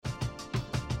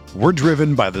We're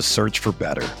driven by the search for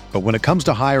better. But when it comes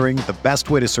to hiring, the best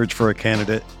way to search for a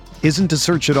candidate isn't to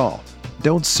search at all.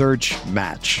 Don't search,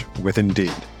 match with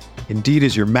Indeed. Indeed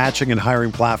is your matching and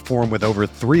hiring platform with over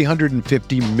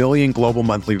 350 million global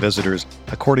monthly visitors,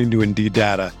 according to Indeed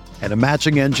data, and a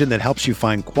matching engine that helps you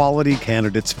find quality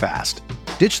candidates fast.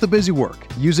 Ditch the busy work.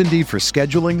 Use Indeed for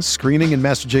scheduling, screening, and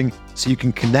messaging so you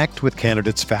can connect with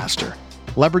candidates faster.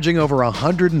 Leveraging over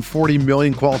 140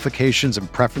 million qualifications and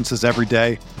preferences every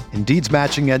day, Indeed's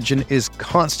matching engine is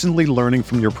constantly learning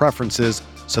from your preferences,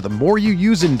 so the more you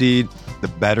use Indeed, the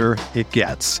better it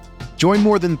gets. Join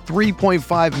more than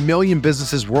 3.5 million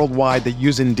businesses worldwide that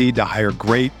use Indeed to hire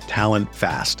great talent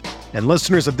fast. And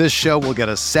listeners of this show will get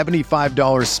a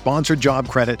 $75 sponsored job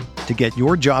credit to get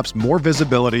your jobs more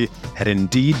visibility at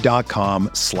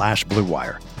Indeed.com/Blue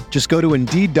Wire. Just go to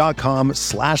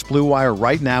Indeed.com/Blue Wire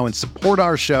right now and support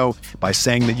our show by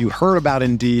saying that you heard about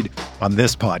Indeed on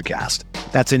this podcast.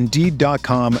 That's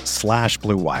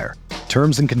Indeed.com/Blue Wire.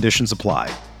 Terms and conditions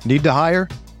apply. Need to hire?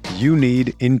 You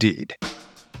need Indeed. You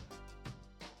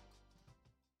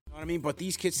know what I mean? But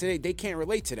these kids today, they can't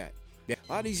relate to that. A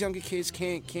lot of these younger kids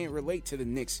can't relate to the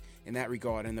Knicks in that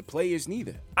regard, and the players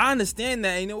neither. I understand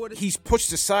that. You know what? He's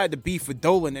pushed aside the beef with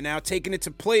Dolan and now taking it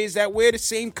to players that wear the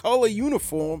same color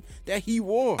uniform that he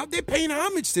wore. They're paying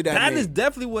homage to that. That man. is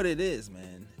definitely what it is,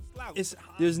 man.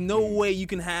 There's no way you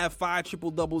can have 5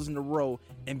 triple doubles in a row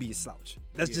and be a slouch.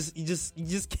 That's just you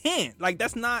just can't. Like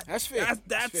that's not. That's fair.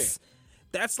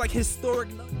 That's like historic.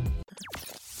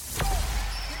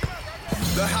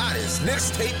 The hottest Knicks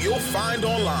tape you'll find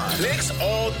online. Knicks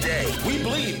all day. We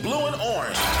bleed blue and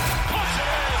orange.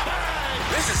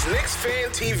 This is Knicks Fan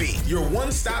TV, your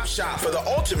one-stop shop for the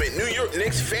ultimate New York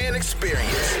Knicks fan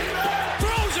experience.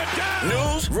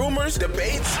 News, rumors,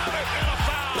 debates,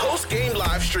 post-game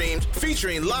live streams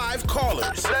featuring live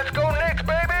callers. Let's go Knicks,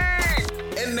 baby!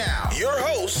 And now, your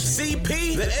host,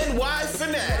 CP, the NY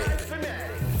Fanatic.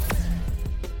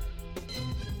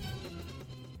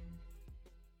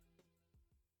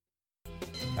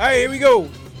 All right, here we go.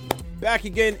 Back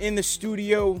again in the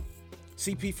studio.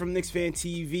 CP from Knicks Fan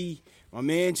TV. My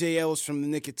man JL is from the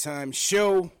Nick of Time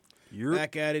show. You're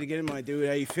back at it again, my dude.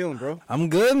 How you feeling, bro? I'm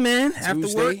good, man. After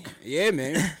work. Yeah,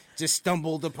 man. Just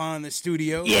stumbled upon the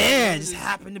studio. Yeah, just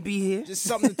happened to be here. Just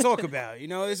something to talk about. You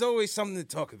know, there's always something to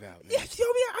talk about, man. Yeah, I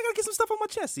gotta get some stuff on my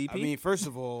chest, CP. I mean, first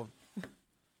of all,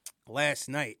 last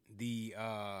night, the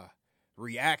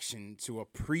reaction to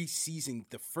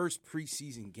the first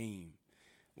preseason game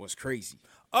was crazy.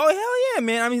 Oh, hell yeah,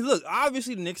 man. I mean, look,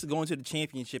 obviously the Knicks are going to the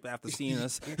championship after seeing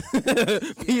us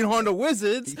being on the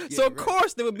Wizards. Yeah, so, of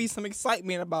course, there would be some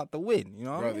excitement about the win, you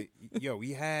know? Brother, yo,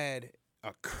 we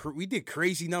did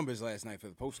crazy numbers last night for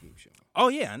the postgame show. Oh,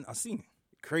 yeah, I seen it.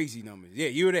 Crazy numbers. Yeah,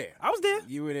 you were there. I was there.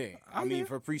 You were there. I mean,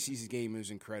 for a preseason game, it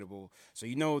was incredible. So,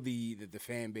 you know the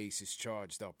fan base is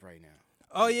charged up right now.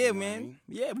 Oh, yeah, man. I mean?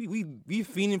 Yeah, we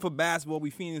fiending for basketball.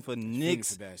 We fiending for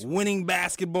Knicks winning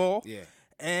basketball. Yeah.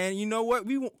 And you know what?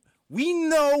 We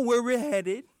know where we're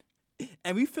headed,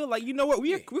 and we feel like, you know what?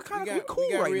 We're cool right now.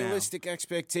 We got realistic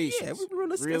expectations. Yeah,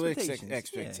 realistic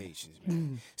expectations,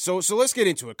 man. So let's get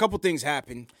into it. A couple things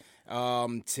happened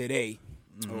today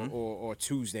or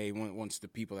Tuesday once the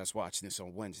people that's watching this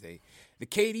on Wednesday. The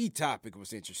KD topic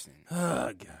was interesting.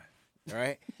 Oh, God. All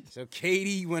right, so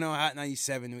KD went on Hot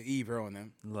 97 with Ebro on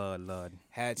them. Lord.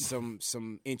 Had some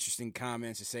interesting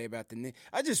comments to say about the Knicks.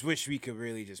 I just wish we could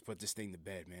really just put this thing to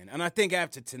bed, man. And I think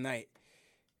after tonight,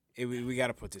 we got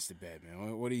to put this to bed,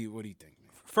 man. What do you think,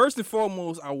 man? First and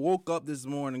foremost, I woke up this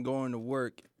morning going to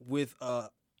work with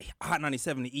Hot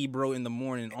 97 to Ebro in the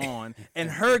morning on and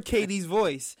heard KD's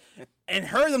voice and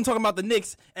heard them talking about the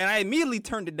Knicks, and I immediately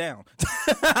turned it down.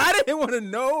 I didn't want to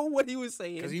know what he was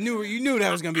saying. Because you knew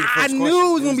that was going to be the first question. I knew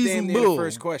it was going to be some bull.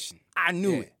 First question. I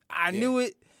knew it. I knew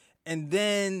it, and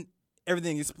then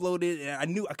everything exploded, and I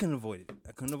knew I couldn't avoid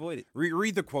it.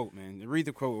 Read the quote, man. Read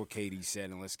the quote what KD said,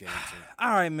 and let's get into it.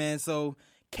 All right, man. So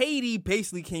KD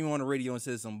basically came on the radio and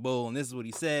said some bull, and this is what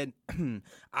he said.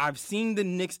 I've seen the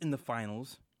Knicks in the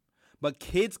finals, but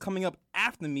kids coming up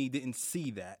after me didn't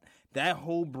see that. That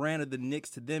whole brand of the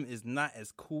Knicks to them is not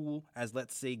as cool as,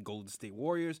 let's say, Golden State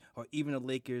Warriors or even the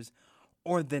Lakers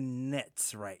or the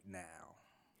Nets right now.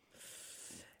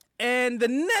 And the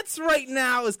Nets right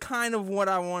now is kind of what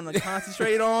I want to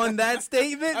concentrate on, that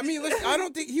statement. I mean, listen, I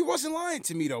don't think he wasn't lying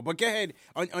to me, though. But go ahead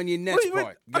on your Nets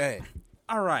part. Go ahead.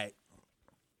 All right.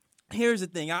 Here's the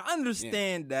thing. I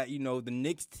understand that, the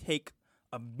Knicks take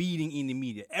a beating in the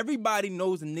media. Everybody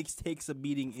knows the Knicks takes a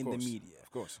beating in the media.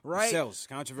 Of course. Right? Sells.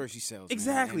 Controversy sells.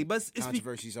 Exactly. Man. But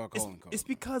controversies are calling cards. It's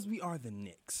because we are the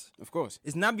Knicks. Of course.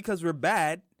 It's not because we're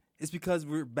bad. It's because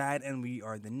we're bad and we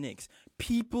are the Knicks.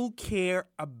 People care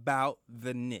about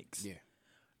the Knicks. Yeah.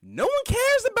 No one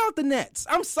cares about the Nets.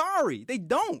 I'm sorry. They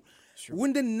don't. Sure.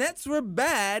 When the Nets were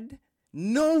bad,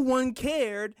 no one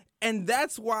cared. And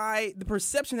that's why the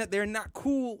perception that they're not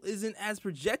cool isn't as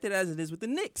projected as it is with the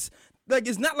Knicks. Like,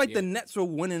 it's not like the Nets were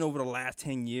winning over the last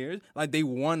 10 years. Like, they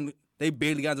won. They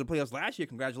barely got to the playoffs last year.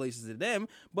 Congratulations to them.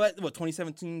 But,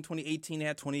 2017, 2018, they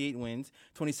had 28 wins.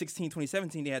 2016,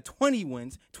 2017, they had 20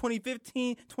 wins.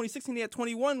 2015, 2016, they had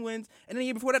 21 wins. And then the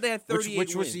year before that, they had 38 wins.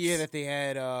 Which was the year that they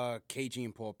had KG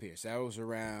and Paul Pierce? That was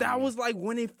around... That was, like,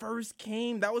 when it first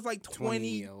came. That was, like,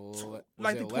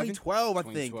 2012, I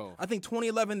think. I think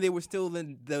 2011, they were still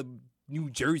in the New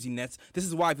Jersey Nets. This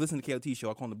is why, if you listen to the KLT show,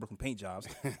 I call them the Brooklyn Paint Jobs.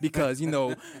 Because,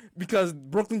 because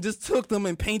Brooklyn just took them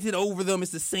and painted over them.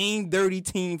 It's the same dirty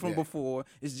team from before.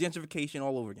 It's gentrification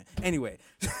all over again. Anyway,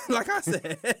 like I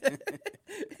said.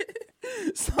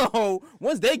 So,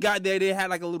 once they got there, they had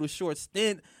like a little short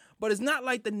stint. But it's not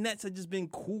like the Nets had just been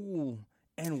cool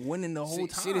and winning the whole time.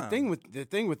 See, the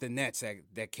thing with the Nets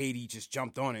that KD just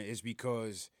jumped on it is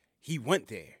because he went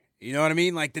there. You know what I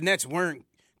mean? Like, the Nets weren't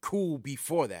cool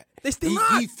before that. They still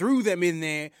not. He threw them in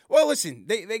there. Well, listen,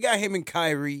 they got him and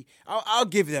Kyrie. I'll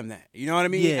give them that. You know what I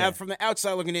mean? Yeah. From the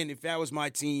outside looking in, if that was my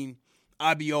team,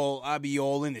 I'd be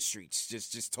all in the streets,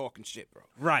 just talking shit, bro.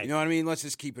 Right. You know what I mean? Let's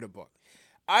just keep it a buck.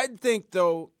 I think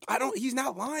though, he's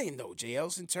not lying though,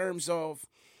 JLs, in terms of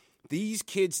these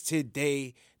kids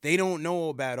today, they don't know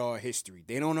about our history.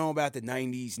 They don't know about the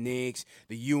 90s Knicks,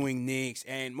 the Ewing Knicks,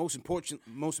 and most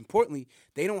importantly,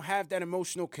 they don't have that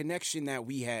emotional connection that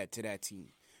we had to that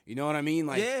team. You know what I mean?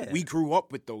 Like, we grew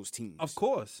up with those teams. Of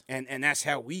course. And that's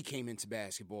how we came into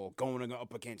basketball, going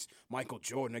up against Michael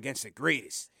Jordan, against the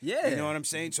greatest. Yeah. You know what I'm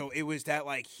saying? So it was that,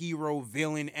 like,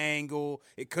 hero-villain angle.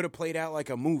 It could have played out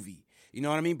like a movie. You know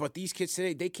what I mean? But these kids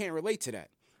today, they can't relate to that.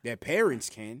 Their parents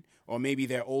can, or maybe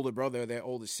their older brother or their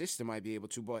older sister might be able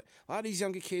to, but a lot of these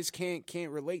younger kids can't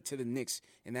relate to the Knicks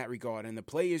in that regard, and the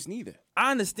players neither.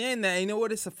 I understand that. You know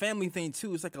what? It's a family thing,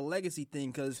 too. It's like a legacy thing,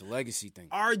 because it's a legacy thing.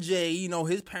 RJ,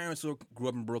 his parents grew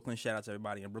up in Brooklyn. Shout out to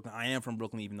everybody in Brooklyn. I am from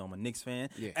Brooklyn, even though I'm a Knicks fan.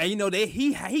 Yeah. And,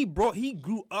 he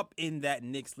grew up in that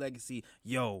Knicks legacy.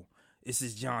 Yo, this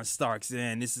is John Starks,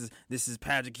 and this is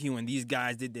Patrick Ewing. These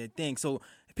guys did their thing. So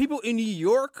people in New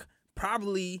York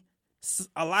probably...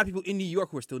 A lot of people in New York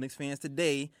who are still Knicks fans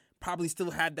today probably still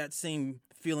had that same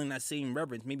feeling, that same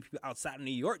reverence. Maybe people outside of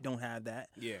New York don't have that.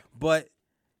 Yeah. But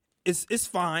it's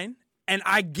fine. And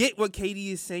I get what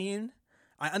KD is saying.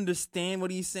 I understand what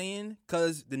he's saying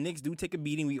because the Knicks do take a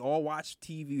beating. We all watch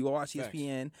TV. We all watch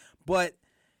ESPN. But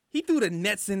he threw the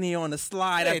Nets in there on the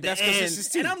slide at the end.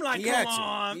 And I'm like, come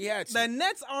on. The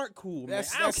Nets aren't cool, man.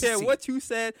 I don't care what you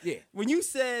said. Yeah. When you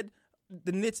said...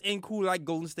 the Knicks ain't cool like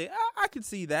Golden State. I could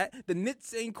see that. The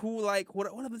Knicks ain't cool like what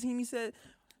other team he said?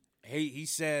 Hey, he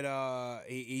said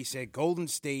Golden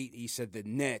State. He said the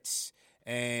Nets,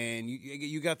 and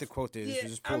you got the quote there. Yeah,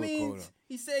 just pull the quote up.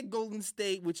 He said Golden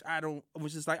State, which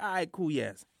is like, all right, cool,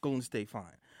 yes, Golden State, fine,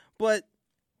 but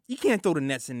you can't throw the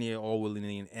Nets in there all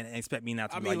willy-nilly and expect me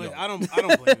not to. I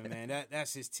don't blame him, man.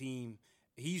 That's his team.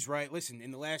 He's right. Listen,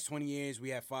 in the last 20 years,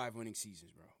 we have 5 winning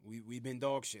seasons, bro. We've been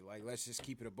dog shit. Like, let's just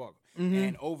keep it a buck. Mm-hmm.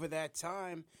 And over that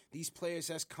time, these players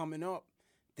that's coming up,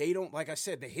 they don't, like I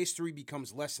said, the history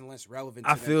becomes less and less relevant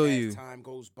to them as time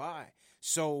goes by.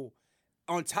 So,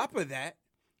 on top of that,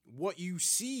 what you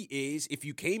see is, if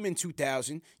you came in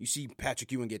 2000, you see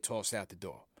Patrick Ewing get tossed out the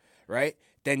door, right?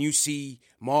 Then you see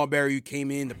Marbury, who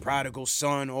came in, the prodigal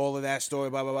son, all of that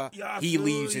story, blah, blah, blah. Yeah, he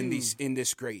leaves in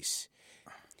disgrace.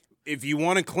 If you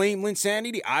want to claim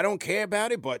Linsanity, I don't care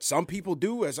about it, but some people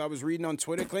do, as I was reading on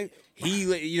Twitter, claim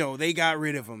they got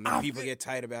rid of him, and people get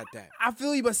tight about that. I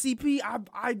feel you, but CP,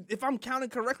 if I'm counting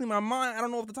correctly in my mind, I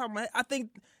don't know off the top of my head, I think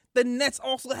the Nets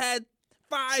also had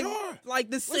 5,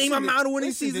 the same amount of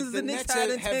winning seasons the Knicks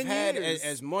had in 10 years.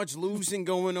 As much losing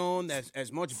going on,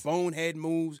 as much bonehead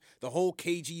moves, the whole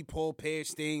KG Paul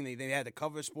Pierce thing, they had the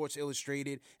cover of Sports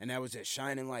Illustrated, and that was a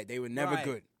shining light. They were never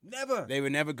good. Never. They were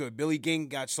never good. Billy Ging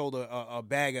got sold a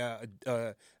bag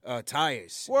of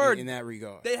tires in that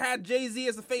regard. They had Jay-Z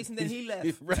as a face, and then he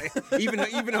left. Right.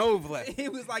 Even Hov left. He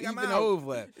was like, I'm out. Even Hov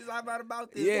left. I'm not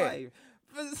about this life.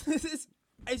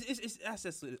 That's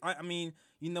just, I mean,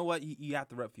 you know what? You have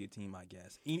to rep for your team, I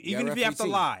guess. Even if you have to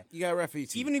lie. You got to rep for your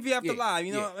team. Even if you have to lie.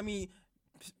 You know, I mean,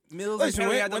 Mills Listen, and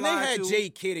Perry had to when lie they had too. Jay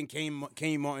Kidd and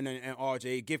Kane Martin and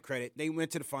RJ, give credit, they went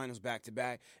to the finals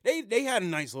back-to-back. They had a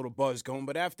nice little buzz going,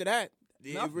 but after that,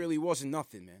 it really wasn't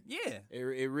nothing, man. Yeah.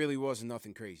 It really wasn't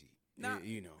nothing crazy. Nah,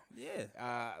 you know.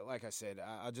 Yeah. Like I said,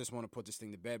 I just want to put this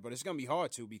thing to bed, but it's gonna be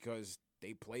hard to because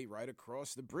they play right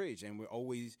across the bridge, and we're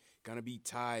always gonna be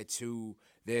tied to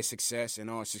their success, and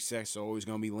our success are always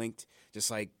gonna be linked,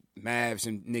 just like Mavs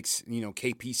and Knicks,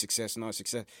 KP success and our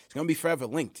success. It's gonna be forever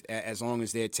linked as long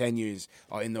as their tenures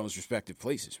are in those respective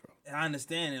places, bro. I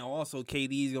understand, and also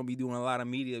KD is gonna be doing a lot of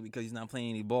media because he's not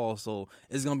playing any ball, so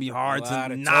it's gonna be hard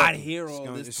to not hear all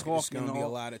this talking. It's gonna be a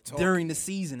lot of talking during the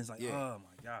season. It's like, oh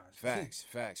my gosh.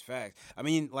 Facts. I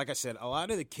mean, like I said, a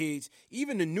lot of the kids,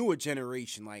 even the newer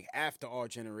generation, like after our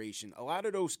generation, a lot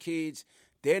of those kids,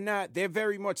 they're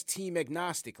very much team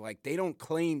agnostic. Like, they don't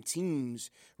claim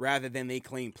teams rather than they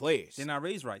claim players. They're not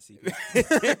raised right,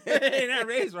 CP. They're not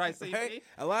raised right, CP. Right?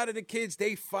 A lot of the kids,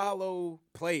 they follow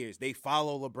players. They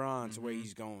follow LeBron to where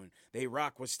he's going. They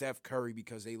rock with Steph Curry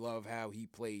because they love how he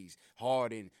plays.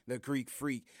 Harden, the Greek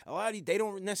Freak. A lot of they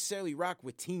don't necessarily rock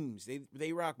with teams.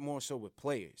 They rock more so with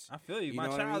players. I feel you. My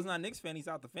child's not a Knicks fan. He's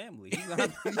out the family. He's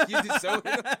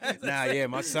Nah,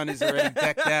 my son is already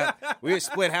decked out. We're a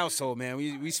split household, man.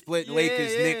 We split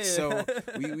Lakers, Knicks, so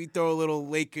we throw a little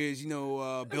Lakers,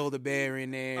 Build-A-Bear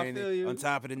in there and on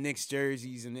top of the Knicks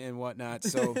jerseys and whatnot.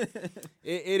 So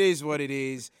it is what it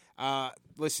is.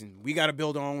 Listen, we got to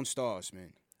build our own stars,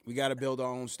 man. We got to build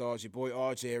our own stars. Your boy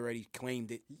RJ already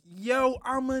claimed it. Yo,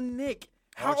 I'm a Knick.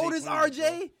 How old is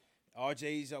RJ?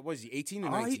 RJ's, what is he, 18 or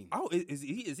 19?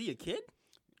 Is he a kid?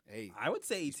 Hey, I would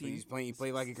say 18. He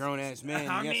played like a grown-ass man.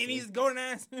 I mean, he's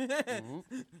grown-ass man.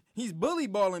 He's bully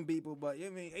balling people, but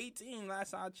 18,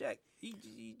 last I checked. He's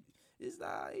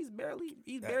barely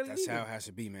That's how it has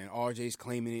to be, man. RJ's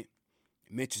claiming it.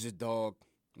 Mitch is a dog.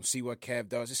 We'll see what Kev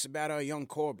does. It's about our young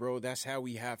core, bro. That's how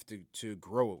we have to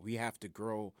grow it. We have to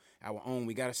grow our own.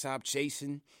 We got to stop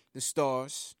chasing the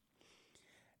stars.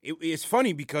 It's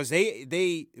funny because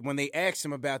they when they asked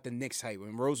him about the Knicks hype,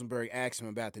 when Rosenberg asked him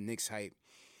about the Knicks hype,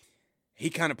 he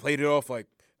kind of played it off like,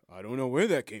 I don't know where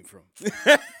that came from.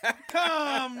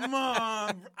 Come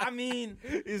on. I mean,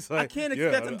 it's like, I can't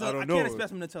expect him to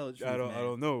tell the truth. I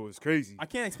don't know. It's crazy. I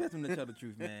can't expect him to tell the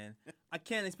truth, man. I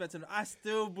can't expect him. I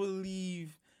still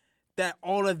believe that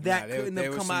all of that couldn't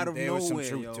have come out of nowhere. There was some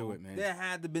truth to it, man. There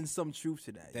had to have been some truth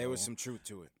to that. There was some truth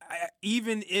to it.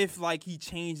 Even if he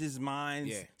changed his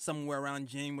mind somewhere around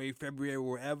January, February,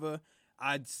 wherever,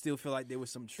 I'd still feel like there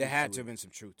was some truth to it. There had to have been some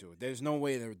truth to it. There's no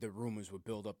way the rumors would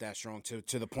build up that strong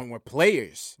to the point where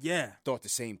players thought the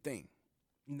same thing.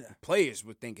 Nah. Players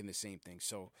were thinking the same thing.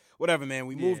 So, whatever, man.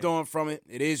 We moved on from it.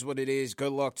 It is what it is.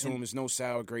 Good luck to him. There's no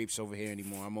sour grapes over here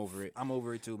anymore. I'm over it. I'm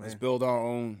over it, too, man. Let's build our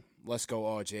own. Let's go,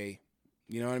 RJ.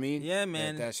 You know what I mean? Yeah,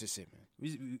 man. That's just it,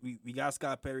 man. We got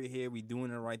Scott Perry here. We doing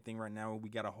the right thing right now. We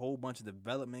got a whole bunch of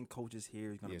development coaches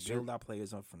here. He's going to build our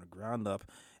players up from the ground up,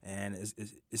 and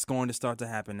it's going to start to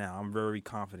happen now. I'm very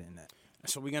confident in that.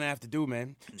 That's what we're going to have to do,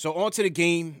 man. So on to the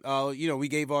game. We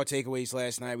gave our takeaways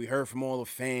last night. We heard from all the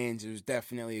fans. It was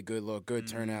definitely a good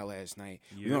turnout last night.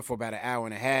 Yep. We went for about an hour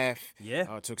and a half.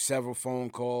 Yeah. Took several phone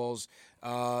calls.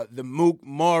 The Mook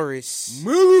Morris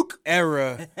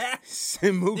era.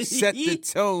 Mook set the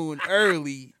tone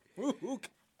early.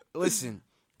 Listen,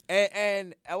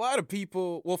 and a lot of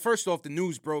people, well, first off, the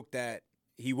news broke that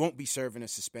he won't be serving a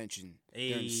suspension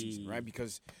during the season, right?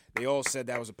 Because they all said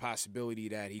that was a possibility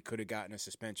that he could have gotten a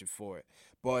suspension for it.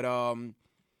 But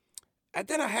and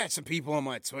then I had some people on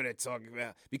my Twitter talking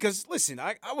about, because, listen,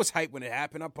 I was hyped when it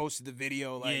happened. I posted the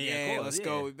video like, let's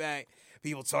go, we're back.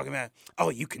 People talking about,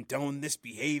 you condone this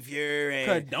behavior.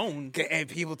 And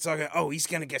people talking, he's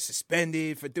going to get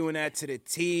suspended for doing that to the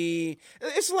team.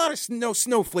 It's a lot of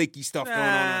snowflakey stuff going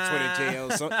on Twitter,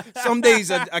 JL. So, some days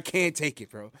I can't take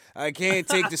it, bro. I can't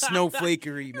take the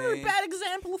snowflakery, man. You're a bad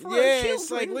example for our children.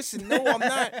 It's like, listen, no,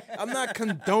 I'm not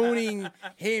condoning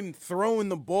him throwing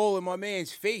the ball in my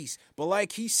man's face. But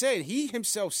like he said, he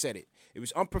himself said it. It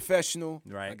was unprofessional.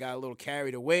 Right. I got a little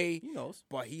carried away. He knows.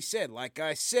 But he said, like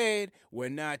I said, we're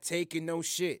not taking no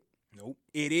shit. Nope.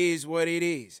 It is what it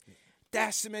is.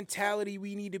 That's the mentality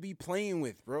we need to be playing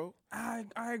with, bro. I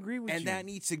agree with you. And that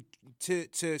needs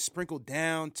to sprinkle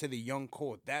down to the young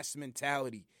core. That's the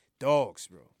mentality. Dogs,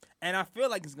 bro. And I feel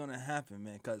like it's going to happen,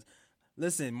 man, because,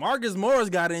 listen, Marcus Morris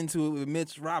got into it with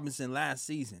Mitch Robinson last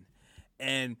season.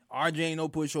 And RJ ain't no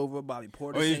pushover. Bobby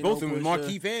Portis ain't both no of them, pushover.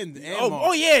 Markeith and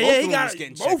he got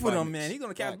both of them, man. He's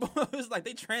gonna catch both. It's like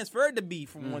they transferred the beef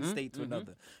from one state to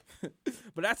another.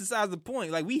 But that's besides the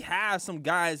point. Like, we have some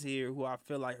guys here who I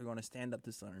feel like are gonna stand up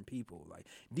to certain people. Like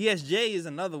DSJ is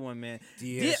another one, man.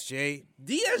 DSJ,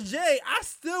 I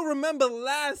still remember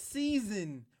last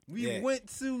season We went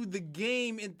to the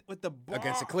game with the bar.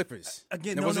 Against the Clippers.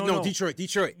 Again, no,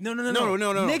 Detroit.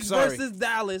 No. Knicks versus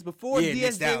Dallas before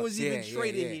Knicks DSJ Dallas. was even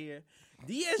traded here.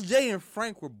 DSJ and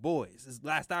Frank were boys, is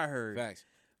last I heard. Facts.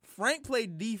 Frank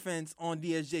played defense on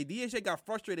DSJ. DSJ got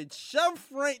frustrated, shoved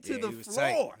Frank to the he was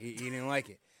floor. Tight. He didn't like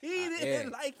it. He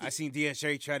didn't like it. I seen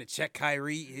DSJ try to check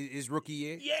Kyrie his rookie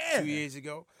year 2 years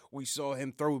ago. We saw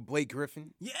him throw with Blake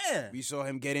Griffin. Yeah. We saw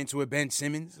him get into it Ben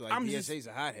Simmons. Like, DSJ's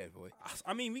a hothead, boy.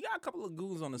 I mean, we got a couple of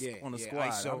goons on the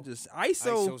squad. ISO.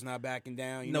 ISO's not backing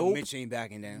down. You know, Mitch ain't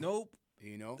backing down. Nope.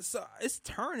 You know? So it's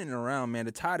turning around, man.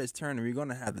 The tide is turning. We're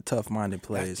gonna have the tough-minded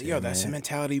players. That's the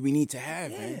mentality we need to have,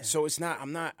 man. So it's not.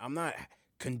 I'm not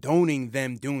condoning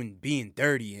them being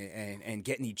dirty and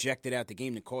getting ejected out the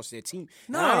game to cost their team.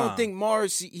 No, I don't think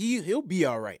Mars. He'll be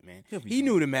all right, man. He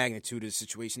knew the magnitude of the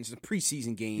situation. It's a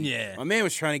preseason game. Yeah, my man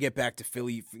was trying to get back to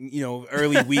Philly. You know,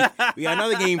 early week. We got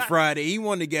another game Friday. He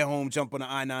wanted to get home, jump on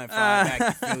the I-95 back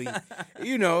to Philly.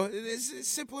 You know, it's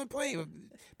simple and plain.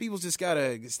 People just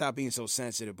gotta stop being so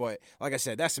sensitive. But like I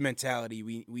said, that's the mentality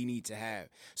we need to have.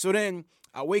 So then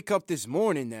I wake up this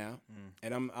morning now,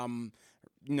 and I'm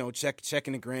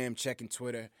checking the gram, checking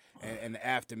Twitter, and the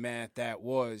aftermath that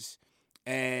was,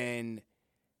 and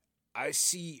I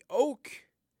see Oak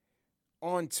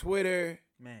on Twitter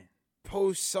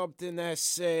post something that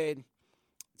said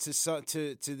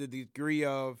to the degree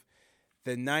of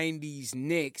the '90s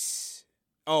Knicks.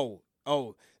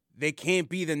 They can't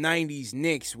be the 90s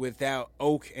Knicks without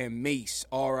Oak and Mace,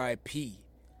 R.I.P.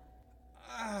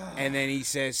 And then he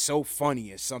says, so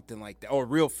funny or something like that. Or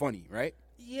real funny, right?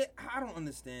 Yeah, I don't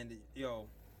understand it. Yo,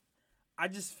 I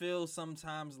just feel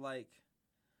sometimes like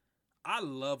I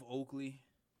love Oakley.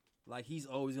 Like, he's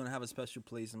always going to have a special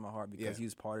place in my heart because he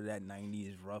was part of that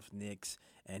 90s rough Knicks.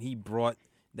 And he brought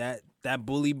that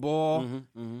bully ball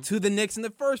to the Knicks in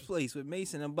the first place with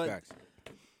Mason.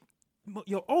 But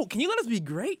yo, can you let us be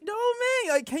great, though,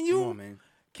 man? Like, can you? Come on, man.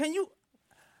 Can you?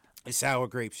 It's sour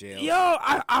grapes, Yo,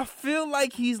 I feel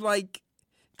like he's like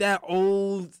that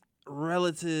old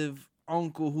relative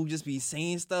uncle who just be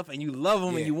saying stuff and you love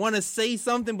him and you want to say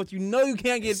something, but you know you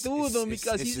can't get through with him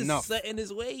because he's just set in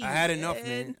his ways. I had enough,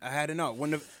 man. I had enough.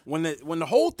 When the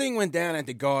whole thing went down at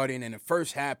the Garden and it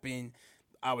first happened,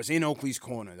 I was in Oakley's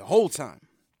corner the whole time.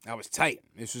 I was tight.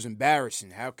 This was embarrassing.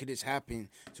 How could this happen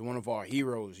to one of our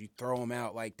heroes? You throw him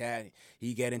out like that.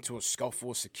 He get into a scuffle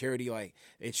with security. Like,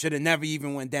 it should have never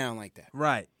even went down like that.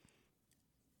 Right.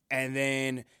 And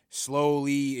then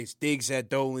slowly it's digs at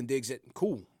Dolan,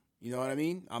 cool. You know what I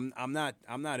mean? I'm not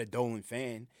a Dolan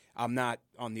fan. I'm not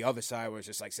on the other side where it's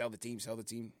just like sell the team.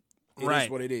 It is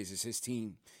what it is. It's his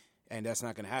team, and that's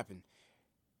not going to happen.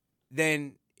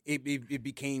 Then it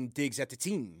became digs at the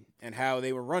team and how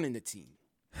they were running the team.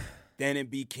 Then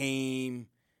it became,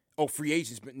 free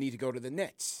agents need to go to the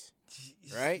Nets,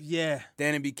 right? Yeah.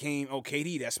 Then it became,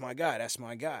 KD, that's my guy.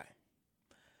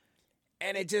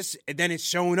 And then it's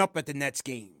showing up at the Nets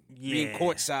game, being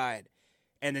courtside,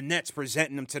 and the Nets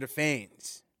presenting them to the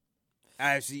fans.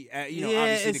 Obviously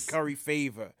the Curry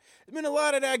favor. There's been a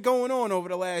lot of that going on over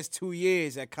the last 2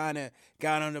 years that kind of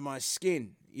got under my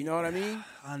skin. You know what I mean?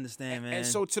 I understand, man. And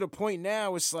so to the point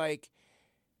now, it's like,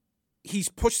 he's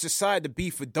pushed aside the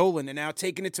beef with Dolan and now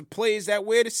taking it to players that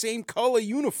wear the same color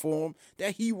uniform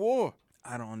that he wore.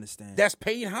 I don't understand. They're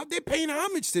paying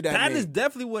homage to that. That man. is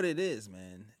definitely what it is,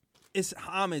 man. It's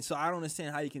homage, so I don't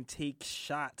understand how you can take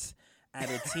shots at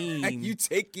a team. You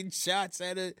taking shots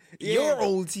at your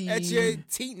old team. At your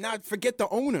team. Not forget the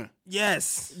owner.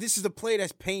 Yes. This is the player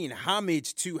that's paying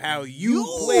homage to how you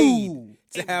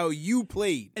played. How you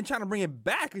played. And trying to bring it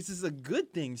back. This is a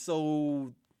good thing.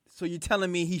 So you're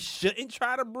telling me he shouldn't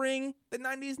try to bring the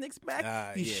 90s Knicks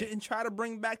back? He shouldn't try to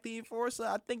bring back the Enforcer?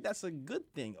 I think that's a good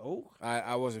thing,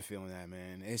 I wasn't feeling that,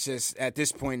 man. It's just, at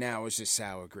this point now, it's just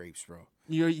sour grapes, bro.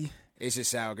 It's just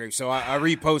sour grapes. So I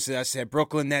reposted, I said,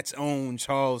 Brooklyn Nets own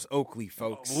Charles Oakley,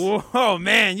 folks. Oh,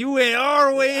 man, you went all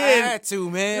the way in. I had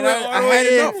to, man. I had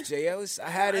enough, Jay Ellis. I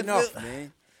had enough,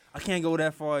 man. I can't go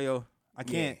that far, yo. I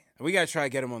can't. Yeah. We got to try to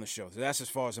get him on the show. So that's as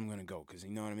far as I'm going to go because,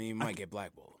 you know what I mean? He might get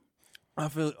blackballed. I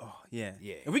feel, yeah.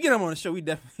 If we get him on the show, we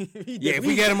definitely. If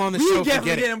we get him on the show, definitely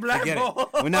forget get him blackballed.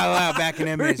 We're not allowed back in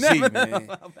MSG, man.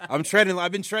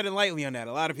 I've been treading lightly on that.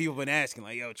 A lot of people have been asking,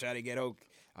 like, yo, try to get Oak.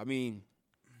 I mean,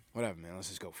 whatever, man. Let's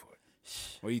just go for it.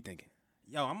 What are you thinking?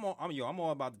 Yo, I'm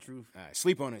all about the truth. All right,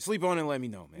 sleep on it and let me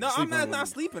know, man. No, I'm not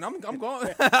sleeping. I'm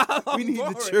going. We need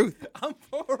the truth. I'm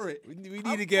for it. We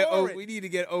need to get Oak. We need to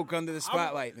get Oak under the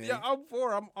spotlight, man. Yeah, I'm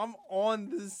for it. I'm on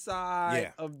the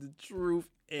side of the truth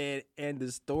and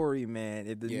the story, man.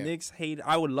 If the Knicks hate,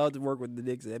 I would love to work with the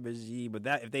Knicks at MSG, but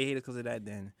if they hate it because of that,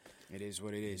 then It is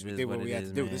what it is. We did what we had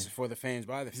to do. This is for the fans,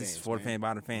 by the fans. This is for the fans,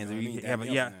 by the fans. You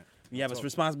know we have a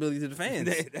responsibility to the fans.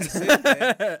 That's it,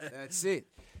 man. That's it.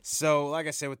 So, like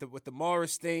I said, with the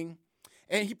Morris thing,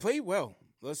 and he played well.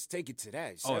 Let's take it to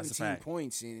that. 17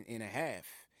 points in a half.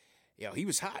 Yo, he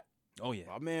was hot. Oh, yeah.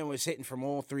 My man was hitting from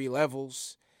all three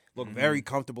levels. Looked very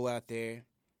comfortable out there.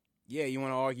 Yeah, you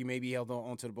want to argue maybe he held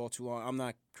on to the ball too long. I'm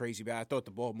not crazy about it. I thought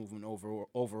the ball movement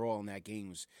overall in that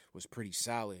game was pretty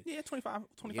solid. Yeah, 25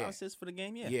 assists for the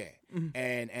game, yeah. Yeah,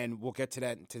 and we'll get to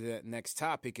that next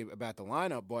topic about the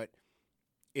lineup, but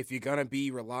if you're going to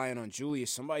be relying on Julius,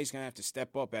 somebody's going to have to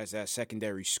step up as that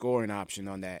secondary scoring option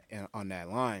on that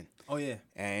line. Oh, yeah.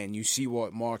 And you see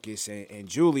what Marcus and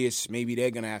Julius, maybe they're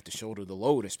going to have to shoulder the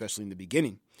load, especially in the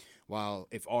beginning, while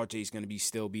if RJ's going to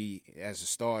still be as a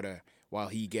starter while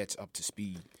he gets up to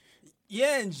speed.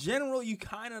 Yeah, in general, you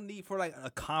kind of need, for like a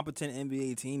competent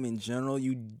NBA team in general,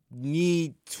 you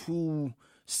need two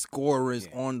scorers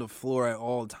on the floor at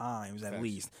all times, at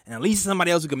least. And at least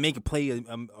somebody else who can make a play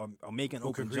or make an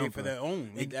open jumper. For their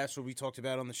own. That's what we talked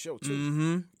about on the show, too.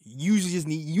 Mm-hmm.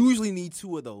 Usually need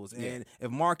two of those. And if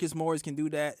Marcus Morris can do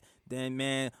that, then,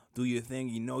 man, do your thing.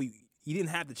 You know, you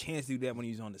didn't have the chance to do that when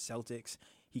he was on the Celtics.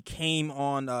 He came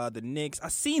on the Knicks. I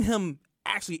seen him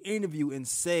actually interview and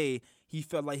say he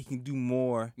felt like he can do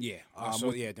more. Yeah,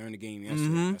 during the game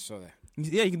yesterday. I saw that.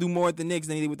 Yeah, he can do more at the Knicks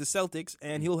than he did with the Celtics,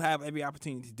 and he'll have every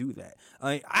opportunity to do that.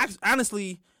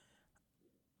 Honestly,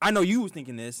 I know you was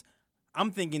thinking this. I'm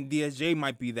thinking DSJ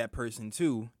might be that person,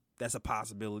 too. That's a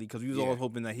possibility, because we was all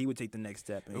hoping that he would take the next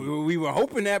step. We were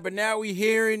hoping that, but now we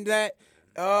hearing that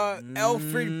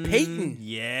Elfrid Payton.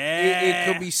 Yeah.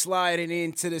 It could be sliding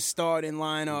into the starting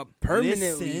lineup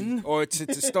permanently or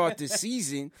to start the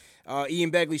season.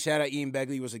 Ian Begley, shout out Ian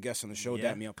Begley, was a guest on the show.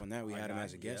 Dap me up on that. We had him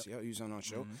as a guest. Yeah, he was on our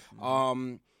show.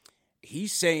 Mm-hmm.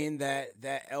 He's saying that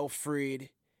Elfrid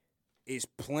is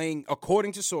playing,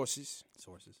 according to sources,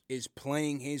 is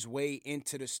playing his way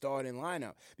into the starting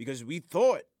lineup, because we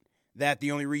thought that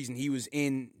the only reason he was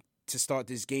in to start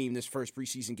this first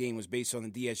preseason game, was based on the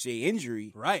DSJ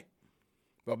injury. Right.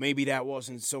 But maybe that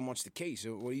wasn't so much the case.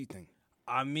 What do you think?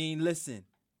 I mean, listen,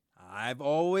 I've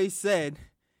always said,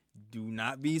 do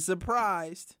not be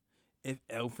surprised if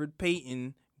Elfrid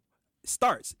Payton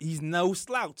starts. He's no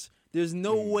slouch. There's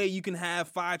no way you can have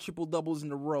 5 triple-doubles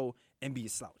in a row and be a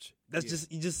slouch. That's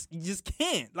just you just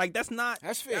can't. Like, that's not.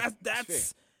 That's fair.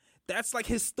 That's like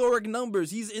historic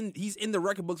numbers. He's in the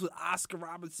record books with Oscar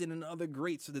Robertson and other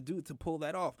greats for the dude to pull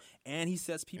that off. And he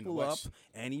sets people up,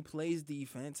 and he plays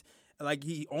defense. Like,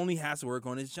 he only has to work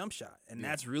on his jump shot, and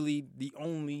that's really the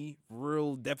only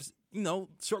real deficit,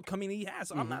 shortcoming he has.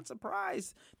 So I'm not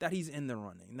surprised that he's in the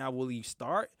running. Now, will he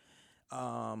start?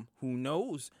 Who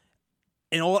knows?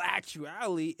 In all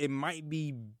actuality, it might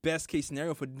be best case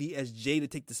scenario for DSJ to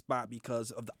take the spot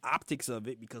because of the optics of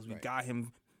it, because we got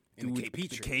him through the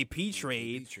KP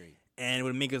trade, and it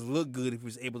would make us look good if he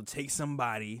was able to take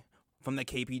somebody from the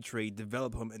KP trade,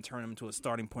 develop him, and turn him into a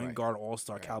starting point guard,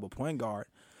 all-star caliber point guard.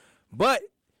 But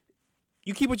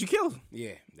you keep what you kill.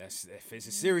 Yeah, Fizz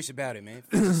is serious about it, man.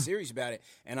 Fizz is serious about it.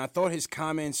 And I thought his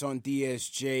comments on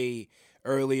DSJ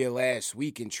earlier last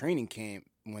week in training camp,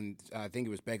 when I think it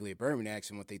was Begley at Berman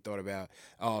asked him what he thought about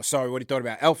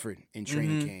Elfrid in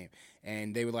training camp.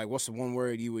 And they were like, what's the one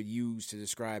word you would use to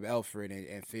describe Elfrid?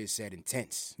 And Fizz said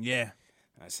intense. Yeah.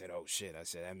 I said, oh, shit. I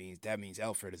said, that means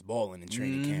Elfrid is balling in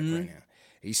training camp right now.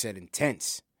 He said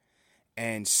intense.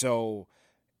 And so,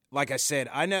 like I said,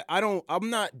 I'm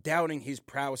not doubting his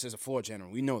prowess as a floor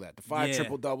general. We know that. The 5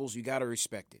 triple-doubles, you got to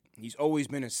respect it. He's always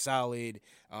been a solid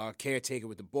caretaker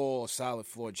with the ball, a solid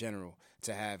floor general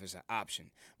to have as an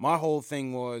option. My whole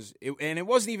thing was, and it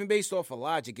wasn't even based off of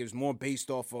logic, it was more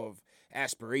based off of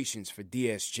aspirations for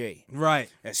DSJ. Right.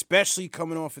 Especially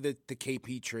coming off of the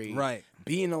KP trade. Right.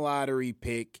 Being a lottery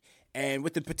pick, and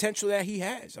with the potential that he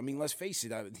has. I mean, let's face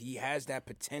it, he has that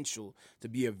potential to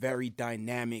be a very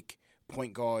dynamic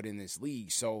point guard in this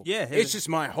league. So it's just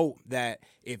my hope that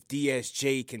if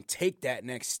DSJ can take that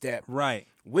next step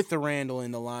with the Randall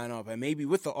in the lineup and maybe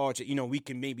with the Archer, we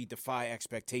can maybe defy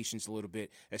expectations a little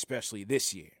bit, especially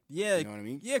this year. Yeah. You know what I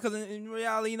mean? Yeah, because in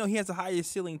reality, he has a higher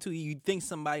ceiling too. You'd think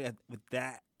somebody with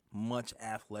that much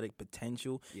athletic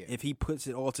potential, if he puts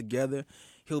it all together,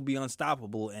 he'll be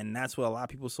unstoppable. And that's what a lot of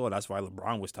people saw. That's why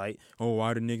LeBron was tight. Oh,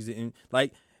 why the Knicks didn't?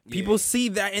 Like, people see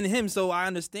that in him, so I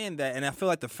understand that, and I feel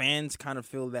like the fans kind of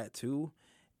feel that too.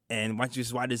 And why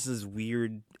this is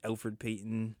weird Elfrid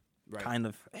Payton kind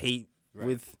of hate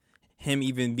with him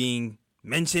even being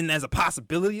mentioned as a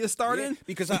possibility of starting. Yeah,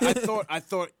 because I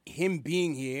thought him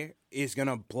being here is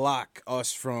gonna block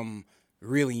us from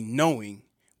really knowing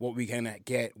what we're gonna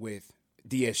get with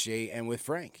DSJ and with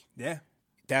Frank. Yeah.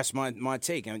 That's my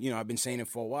take. And, I've been saying it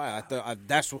for a while. I thought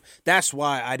that's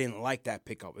why I didn't like that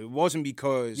pickup. It wasn't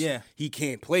because he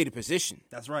can't play the position.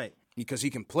 That's right. Because he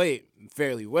can play it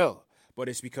fairly well. But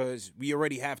it's because we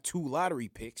already have 2 lottery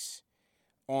picks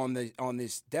on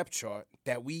this depth chart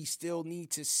that we still need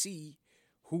to see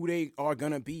who they are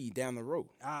going to be down the road.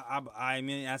 I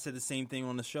mean, I said the same thing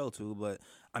on the show, too. But,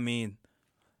 I mean,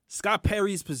 Scott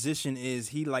Perry's position is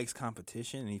he likes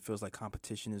competition, and he feels like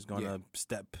competition is going to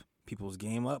step people's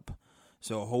game up.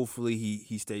 So hopefully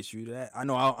he stays true to that. I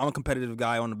know I'm a competitive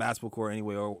guy on the basketball court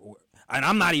anyway, and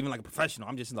I'm not even like a professional.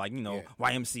 I'm just like,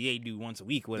 YMCA do once a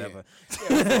week, whatever.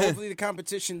 Yeah, hopefully the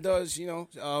competition does,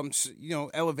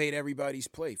 elevate everybody's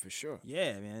play for sure.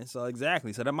 Yeah, man. So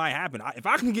exactly. So that might happen. If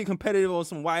I can get competitive on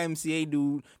some YMCA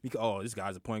dude, because this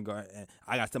guy's a point guard, and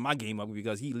I got to step my game up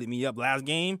because he lit me up last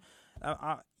game.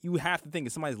 You have to think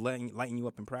if somebody's lighting you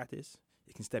up in practice,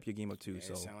 it can step your game up too. Yeah,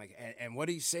 so, sound like, and what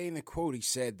did he say in the quote? He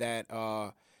said that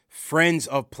friends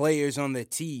of players on the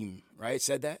team, right?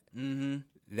 Said that? Mm-hmm.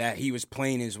 That he was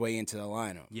playing his way into the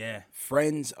lineup. Yeah.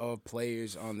 Friends of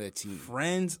players on the team.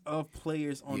 Friends of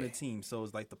players on the team. So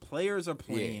it's like the players are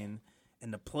playing,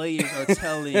 and the players are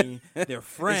telling their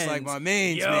friends. It's like my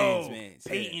man's.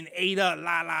 Peyton ate up,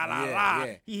 la.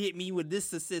 Yeah. He hit me with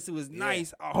this assist. It was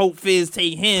nice. I hope Fizz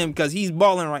take him because he's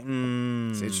balling right.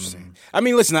 It's interesting. I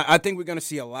mean, listen, I think we're going to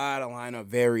see a lot of lineup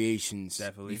variations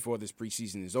before this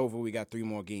preseason is over. We got 3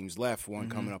 more games left, one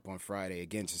coming up on Friday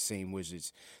against the same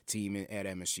Wizards team at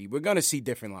MSG. We're going to see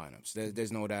different lineups.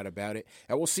 There's no doubt about it.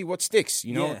 And we'll see what sticks.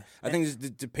 I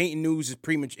think the Peyton news is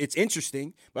premature. It's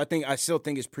interesting, but I still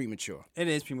think it's premature. It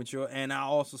is premature. And I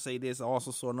also say this. I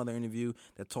also saw another interview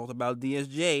that talked about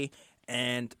DSJ,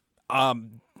 and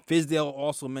Fizdale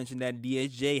also mentioned that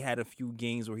DSJ had a few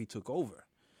games where he took over.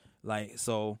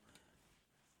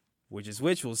 Which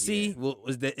we'll see. Yeah.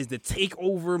 Is the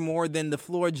takeover more than the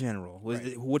floor general?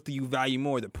 What do you value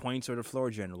more, the points or the floor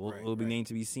general? It'll be named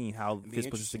to be seen how Fizz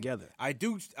puts it together. I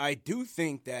do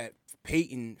think that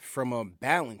Peyton, from a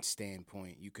balance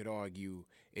standpoint, you could argue,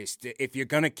 if you're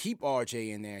going to keep RJ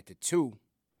in there at the 2,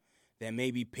 then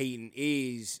maybe Peyton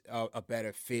is a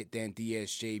better fit than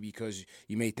DSJ, because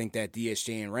you may think that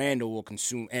DSJ and Randall will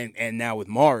consume, and now with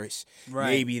Morris,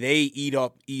 maybe they eat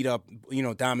up,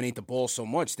 dominate the ball so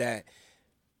much that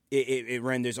it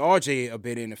renders RJ a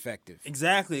bit ineffective.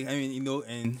 Exactly. I mean,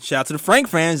 and shout out to the Frank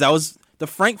fans. That was the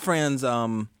Frank fans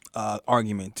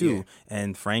argument too. Yeah.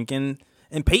 And Frank and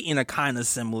Peyton are kind of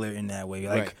similar in that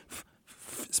way.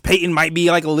 Peyton might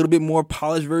be like a little bit more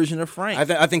polished version of Frank.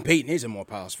 I think Peyton is a more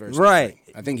polished version. Right. Of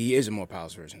Frank. I think he is a more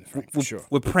polished version of Frank, for sure.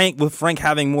 With Frank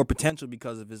having more potential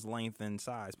because of his length and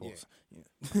size.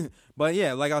 Yeah. But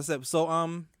yeah, like I said, so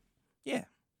yeah.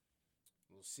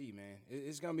 We'll see, man.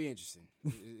 It's gonna be interesting.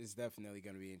 It's definitely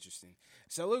gonna be interesting.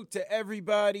 Salute to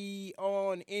everybody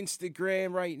on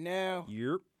Instagram right now.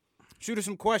 Yep. Shoot us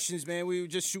some questions, man. We were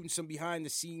just shooting some behind the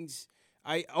scenes.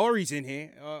 Ari's in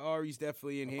here. Ari's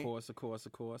definitely in here. Of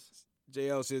course.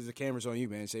 JL says the camera's on you,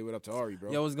 man. Say what up to Ari,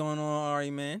 bro. Yo, what's going on,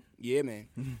 Ari, man? Yeah, man.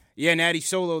 Yeah, Natty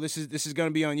Solo. This is gonna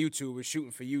be on YouTube. We're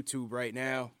shooting for YouTube right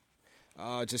now.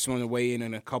 Just want to weigh in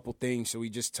on a couple things. So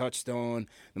we just touched on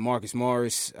the Marcus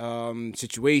Morris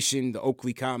situation, the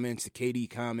Oakley comments, the KD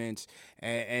comments,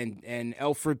 and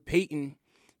Elfrid Payton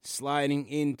sliding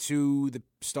into the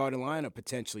starting lineup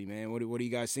potentially, man. What do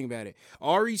you guys think about it?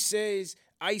 Ari says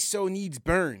ISO needs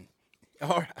burn.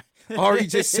 Ari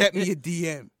just sent me a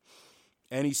DM,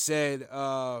 and he said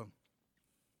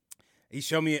he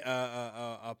showed me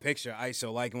a picture of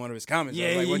ISO like in one of his comments.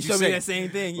 Yeah, like, he showed me that same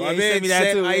thing. Yeah, my he sent me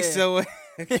that too. ISO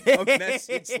a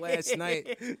message last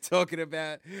night talking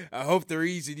about, I hope the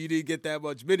reason you didn't get that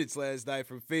much minutes last night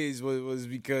from Fizz was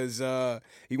because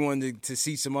he wanted to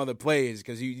see some other players,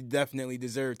 because you definitely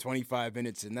deserve 25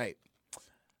 minutes a night.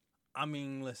 I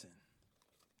mean, listen,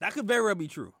 that could very well be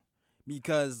true,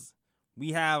 because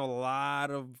we have a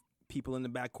lot of people in the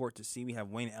backcourt to see. We have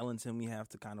Wayne Ellington we have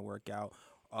to kind of work out.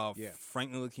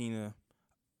 Frank Ntilikina,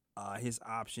 his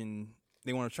option,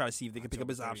 they want to try to see if they can pick up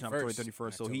his option on October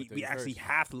 31st. So we actually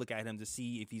have to look at him to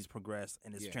see if he's progressed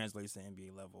and it translates to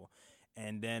NBA level.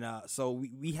 And then, so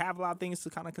we have a lot of things to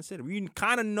kind of consider. We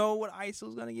kind of know what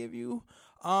ISO's going to give you.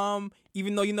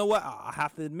 Even though, you know what, I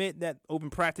have to admit that open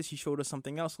practice, he showed us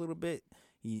something else a little bit.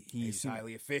 He's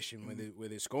highly efficient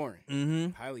with his scoring.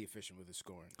 Mm-hmm. Highly efficient with his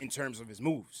scoring in terms of his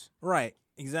moves. Right,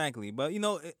 exactly. But,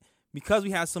 because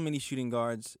we have so many shooting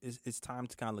guards, it's time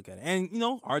to kind of look at it. And,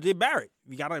 RJ Barrett,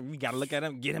 we gotta look at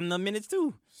him, get him the minutes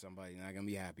too. Somebody's not gonna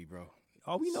be happy, bro.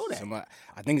 Oh, we know that.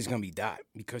 I think it's gonna be Dot,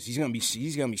 because he's gonna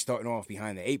be starting off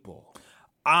behind the 8 ball.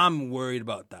 I'm worried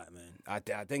about that, man. I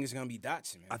think it's gonna be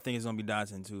Dotson, man. I think it's gonna be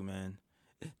Dotson too, man.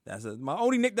 That's my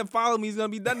only Nick that follow me is gonna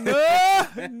be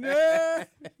Dotson. No.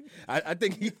 I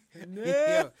think he.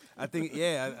 Yeah, I think.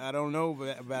 Yeah, I don't know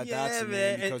about Dotson,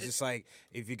 man, because it's like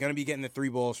if you're gonna be getting the 3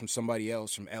 balls from somebody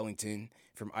else, from Ellington,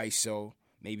 from ISO,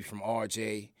 maybe from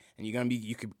RJ, and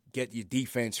you could get your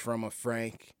defense from a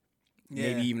Frank,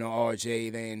 maybe even an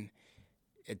RJ, then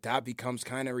Dot becomes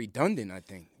kind of redundant, I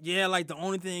think. Yeah, like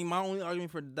my only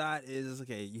argument for Dot is,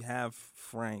 okay, you have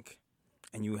Frank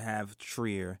and you have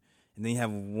Trier, and then you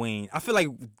have Wayne. I feel like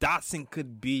Dotson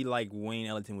could be like Wayne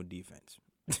Ellington with defense.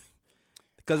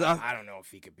 Because I don't know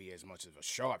if he could be as much of a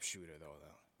sharpshooter, though.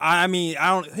 I mean,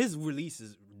 his release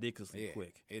is ridiculously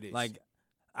quick. It is. Like,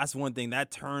 that's one thing. That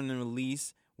turn and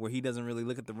release where he doesn't really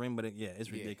look at the rim, but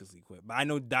it's ridiculously quick. But I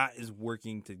know Dot is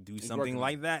working to do something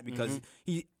like that because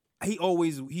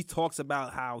he talks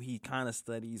about how he kind of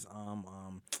studies I'm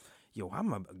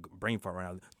a brain fart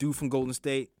right now. Dude from Golden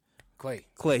State, Clay.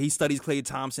 He studies Klay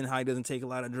Thompson, how he doesn't take a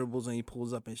lot of dribbles and he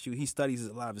pulls up and shoot. He studies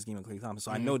a lot of his game of Klay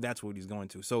Thompson, so I know that's what he's going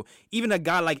to. So even a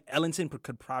guy like Ellington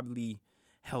could probably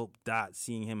help Dot,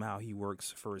 seeing him how he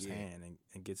works firsthand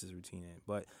and gets his routine in.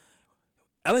 But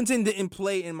Ellington didn't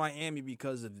play in Miami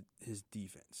because of his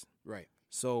defense. Right.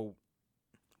 So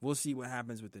we'll see what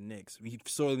happens with the Knicks. We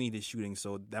sorely need the shooting,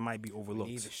 so that might be overlooked.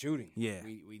 We need the shooting. Yeah.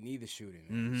 We need the shooting.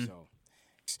 Man. So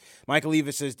Michael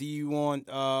Eva says, do you want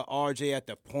RJ at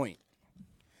the point?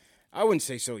 I wouldn't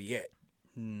say so yet.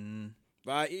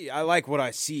 But I like what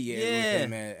I see with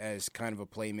him as kind of a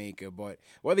playmaker. But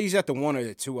whether he's at the 1 or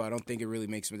the 2, I don't think it really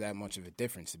makes that much of a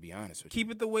difference, to be honest with you.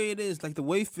 Keep it the way it is. Like the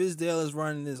way Fizdale is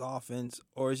running his offense,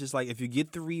 or it's just like if you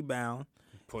get the rebound,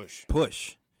 push.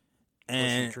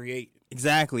 And create.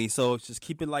 Exactly. So just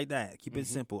keep it like that. Keep it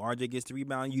simple. RJ gets the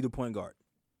rebound, you the point guard.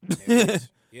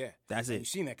 Yeah. That's it. You've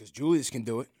seen that because Julius can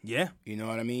do it. Yeah. You know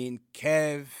what I mean?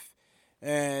 Kev,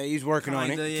 he's working on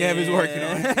it. Yeah. Kev is working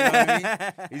on it. You know what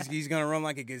I mean? He's going to run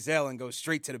like a gazelle and go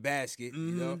straight to the basket,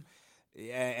 you know?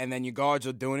 Yeah, and then your guards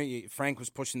are doing it. Frank was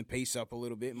pushing the pace up a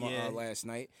little bit last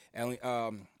night.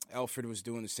 Elfrid was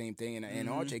doing the same thing, and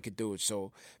RJ could do it.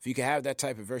 So if you can have that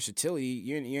type of versatility,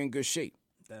 you're in good shape.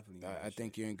 Definitely. I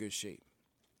think you're in good shape.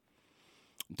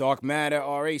 Dark Matter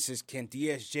RA says, can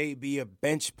DSJ be a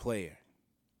bench player?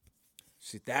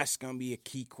 See, that's going to be a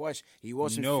key question. He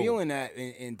wasn't feeling that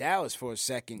in Dallas for a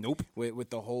second. Nope. With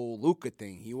the whole Luka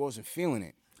thing. He wasn't feeling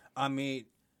it. I mean,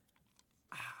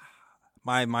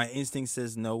 my instinct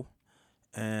says no.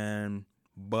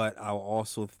 But I'll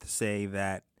also say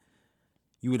that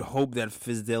you would hope that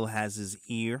Fizdale has his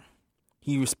ear.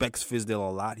 He respects Fizdale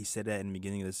a lot. He said that in the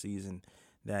beginning of the season,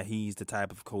 that he's the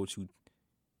type of coach who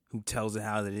tells it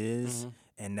how it is,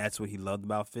 and that's what he loved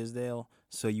about Fizdale.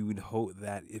 So you would hope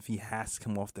that if he has to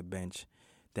come off the bench,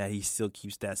 that he still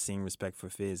keeps that same respect for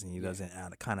Fizz, and he doesn't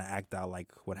kind of act out like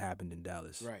what happened in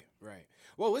Dallas. Right.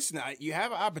 Well, listen, you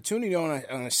have an opportunity on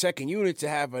a second unit to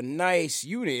have a nice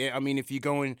unit. I mean, if you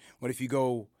go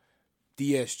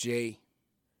DSJ,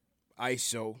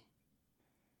 ISO,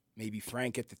 maybe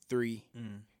Frank at the 3,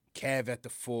 Kev at the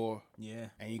 4,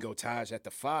 and you go Taj at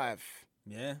the 5.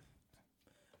 Yeah.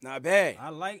 Not bad. I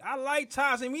like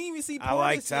Taj, and we didn't even see Portis. I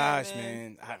like Taj,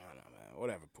 man. I don't know, man.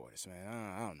 Whatever, Portis, man.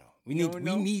 I don't know. We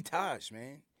need Taj,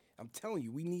 man. I'm telling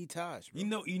you, we need Taj,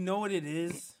 bro. You know what it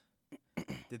is?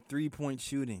 The 3-point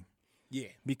shooting. Yeah.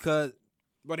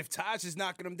 But if Taj is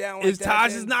knocking him down,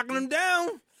 Taj is knocking him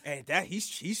down, and that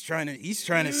he's trying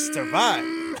to survive.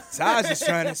 Taj is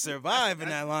trying to survive in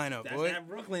that lineup, boy. That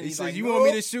Brooklyn. He He's says, like, "You want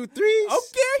me to shoot threes?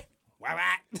 Okay.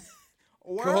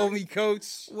 Word. Call me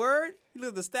coach. Word. He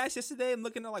looked at the stats yesterday. I'm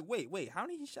looking at like, wait, how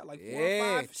many he shot? Like 4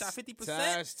 or 5? Shot 50%?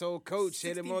 Taj told coach,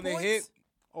 hit him on the hip.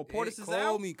 Oh, Portis is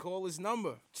out? Call his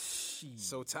number. Jeez.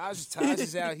 So Taj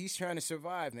is out. He's trying to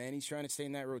survive, man. He's trying to stay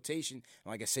in that rotation.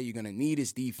 And like I say, you're going to need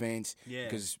his defense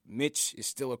because Mitch is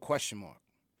still a question mark.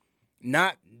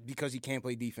 Not because he can't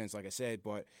play defense, like I said,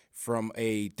 but from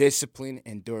a discipline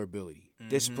and durability.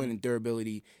 Discipline and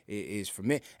durability is for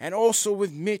Mitch. And also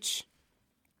with Mitch,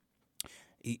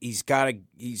 he's got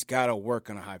to work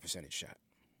on a high percentage shot.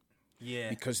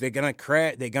 Yeah, because they're gonna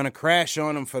crash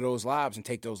on him for those lobs and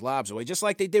take those lobs away, just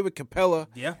like they did with Capella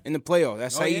in the playoff.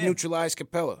 That's how you neutralize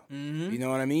Capella. You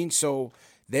know what I mean? So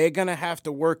they're gonna have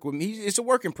to work with me. It's a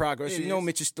work in progress.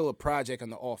 Mitch is still a project on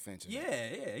the offense.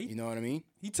 Yeah. You know what I mean?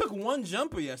 He took one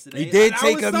jumper yesterday. He did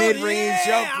take a mid-range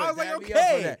jumper. I was like,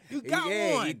 okay, you got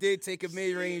one. He did take a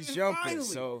mid-range jumper. Finally.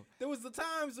 So there was a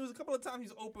couple of times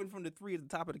he's open from the 3 at the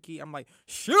top of the key. I'm like,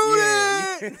 shoot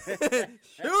it,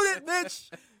 shoot it, Mitch.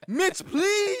 Mitch,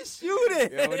 please shoot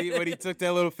it. Yeah, when he took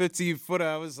that little 15-footer,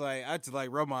 I was like, I had to like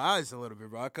rub my eyes a little bit,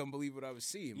 bro. I couldn't believe what I was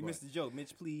seeing. You bro. missed the joke.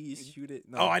 Mitch, please shoot it.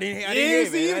 No. Oh, I didn't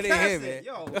hear, man. I didn't hear, man.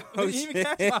 Yo, Oh, you didn't even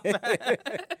catch my bad.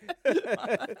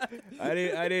 I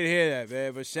didn't hear that,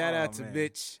 man. But shout out to man.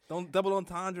 Mitch. Don't double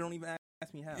entendre. Don't even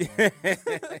ask me how.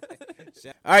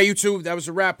 All right, YouTube, that was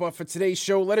a wrap-up for today's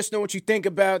show. Let us know what you think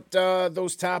about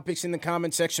those topics in the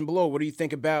comment section below. What do you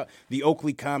think about the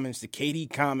Oakley comments, the KD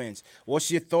comments?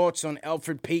 What's your thoughts on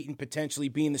Elfrid Payton potentially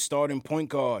being the starting point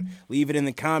guard? Leave it in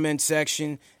the comment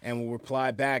section, and we'll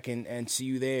reply back and see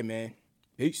you there, man.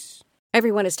 Peace.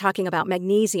 Everyone is talking about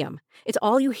magnesium. It's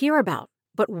all you hear about.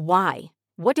 But why?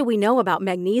 What do we know about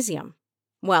magnesium?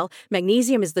 Well,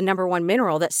 magnesium is the number one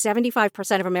mineral that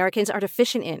 75% of Americans are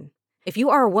deficient in. If you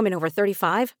are a woman over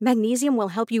 35, magnesium will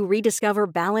help you rediscover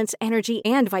balance, energy,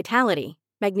 and vitality.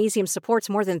 Magnesium supports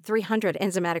more than 300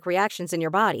 enzymatic reactions in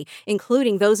your body,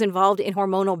 including those involved in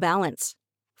hormonal balance.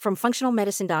 From functional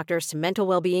medicine doctors to mental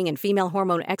well-being and female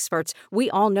hormone experts, we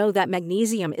all know that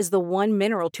magnesium is the one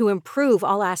mineral to improve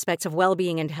all aspects of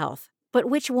well-being and health. But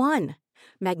which one?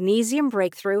 Magnesium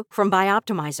Breakthrough from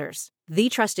Bioptimizers, the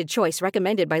trusted choice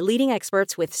recommended by leading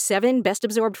experts with 7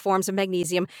 best-absorbed forms of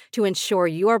magnesium to ensure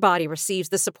your body receives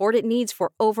the support it needs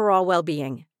for overall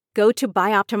well-being. Go to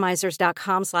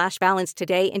bioptimizers.com/balance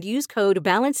today and use code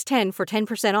BALANCE10 for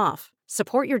 10% off.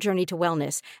 Support your journey to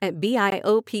wellness at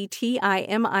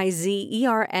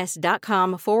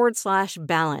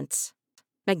bioptimizers.com/balance.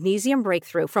 Magnesium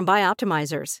Breakthrough from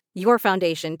Bioptimizers, your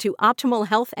foundation to optimal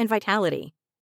health and vitality.